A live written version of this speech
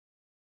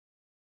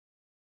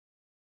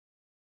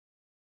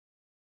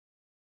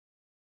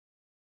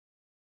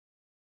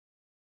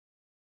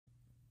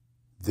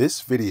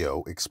This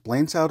video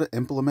explains how to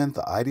implement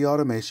the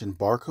IDAutomation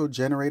barcode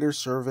generator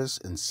service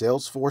in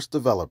Salesforce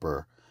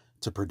Developer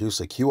to produce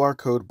a QR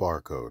code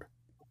barcode.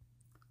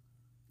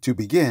 To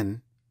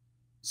begin,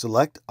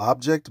 select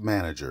Object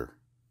Manager.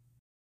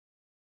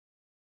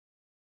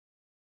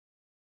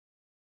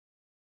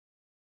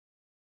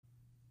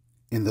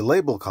 In the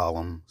Label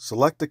column,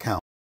 select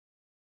Account.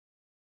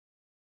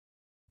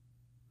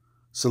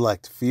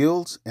 Select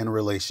Fields and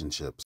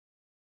Relationships.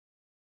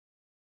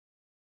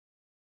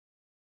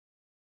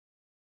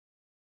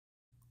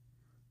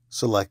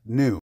 Select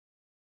New.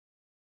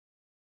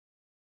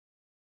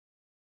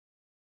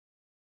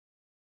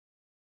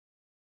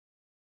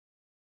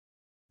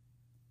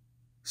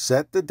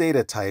 Set the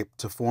data type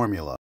to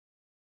Formula.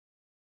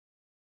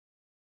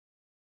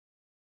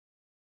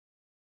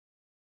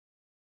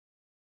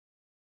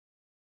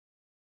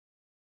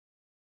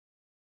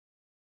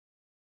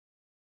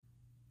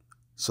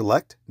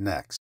 Select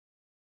Next.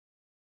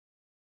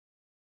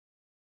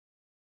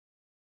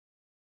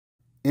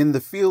 In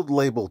the Field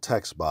Label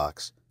text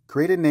box,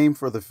 create a name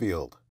for the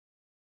field.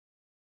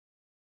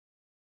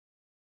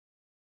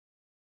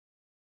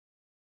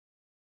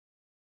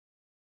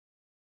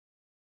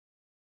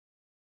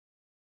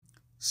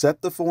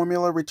 Set the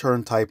formula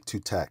return type to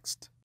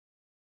text.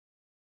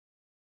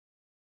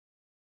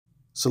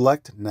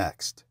 Select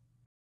Next.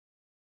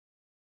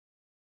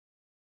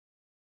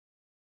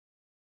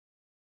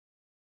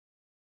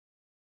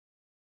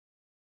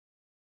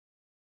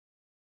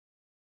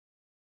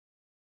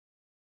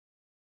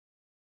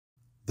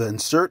 The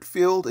Insert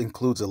field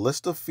includes a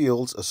list of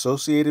fields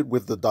associated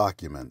with the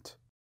document.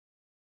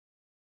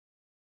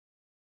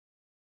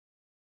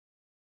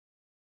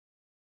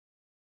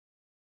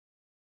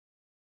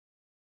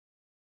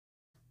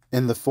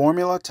 In the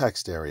Formula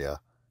text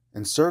area,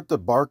 insert the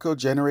Barcode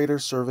Generator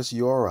Service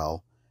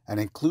URL and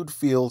include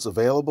fields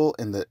available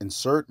in the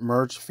Insert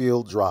Merge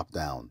Field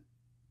dropdown.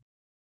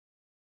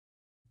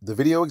 The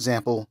video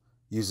example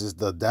uses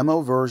the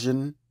demo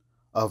version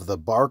of the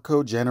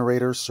Barcode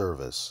Generator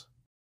service.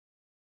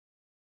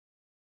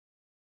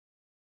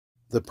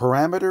 The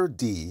parameter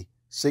D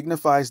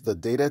signifies the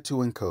data to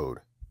encode.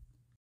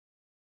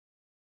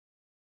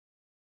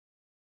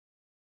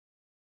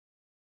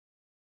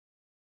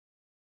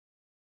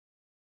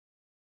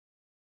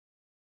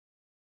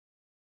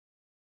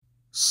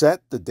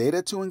 Set the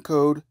data to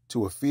encode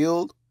to a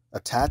field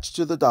attached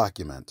to the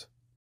document.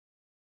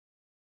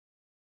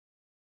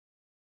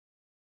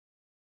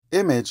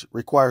 Image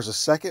requires a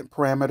second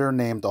parameter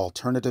named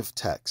alternative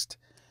text.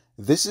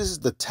 This is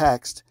the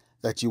text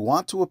that you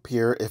want to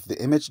appear if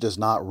the image does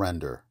not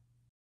render.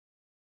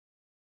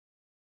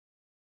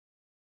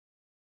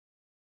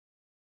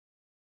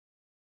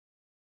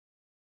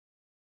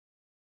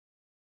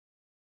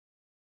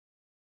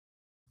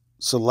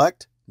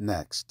 Select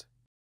Next.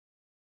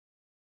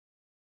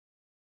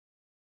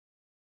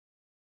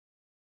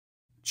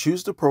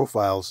 Choose the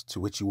profiles to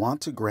which you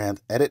want to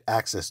grant edit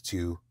access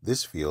to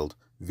this field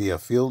via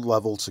field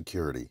level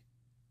security.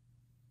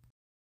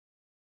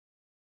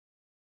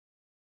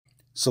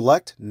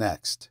 Select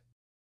Next.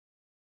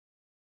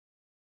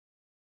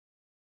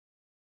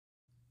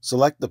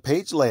 Select the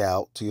page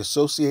layout to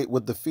associate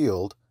with the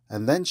field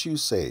and then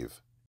choose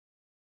Save.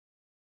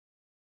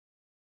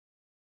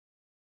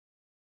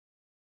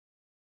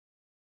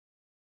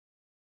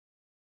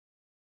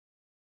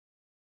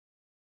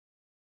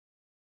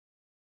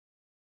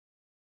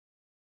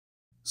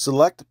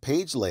 Select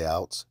Page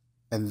Layouts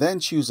and then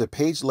choose a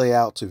page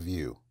layout to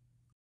view.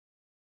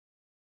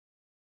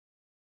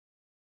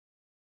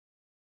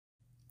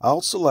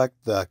 I'll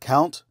select the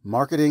Account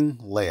Marketing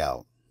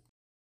layout.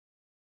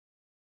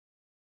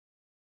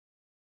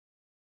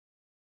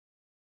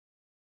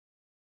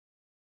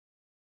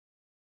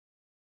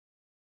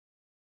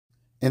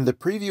 In the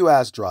Preview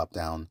As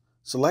dropdown,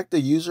 select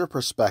the user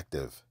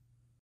perspective.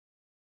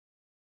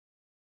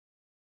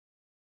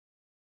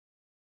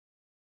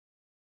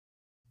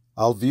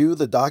 I'll view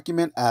the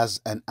document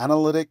as an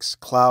Analytics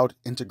Cloud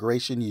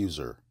integration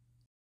user.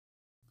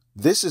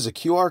 This is a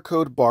QR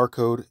code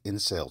barcode in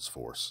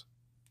Salesforce.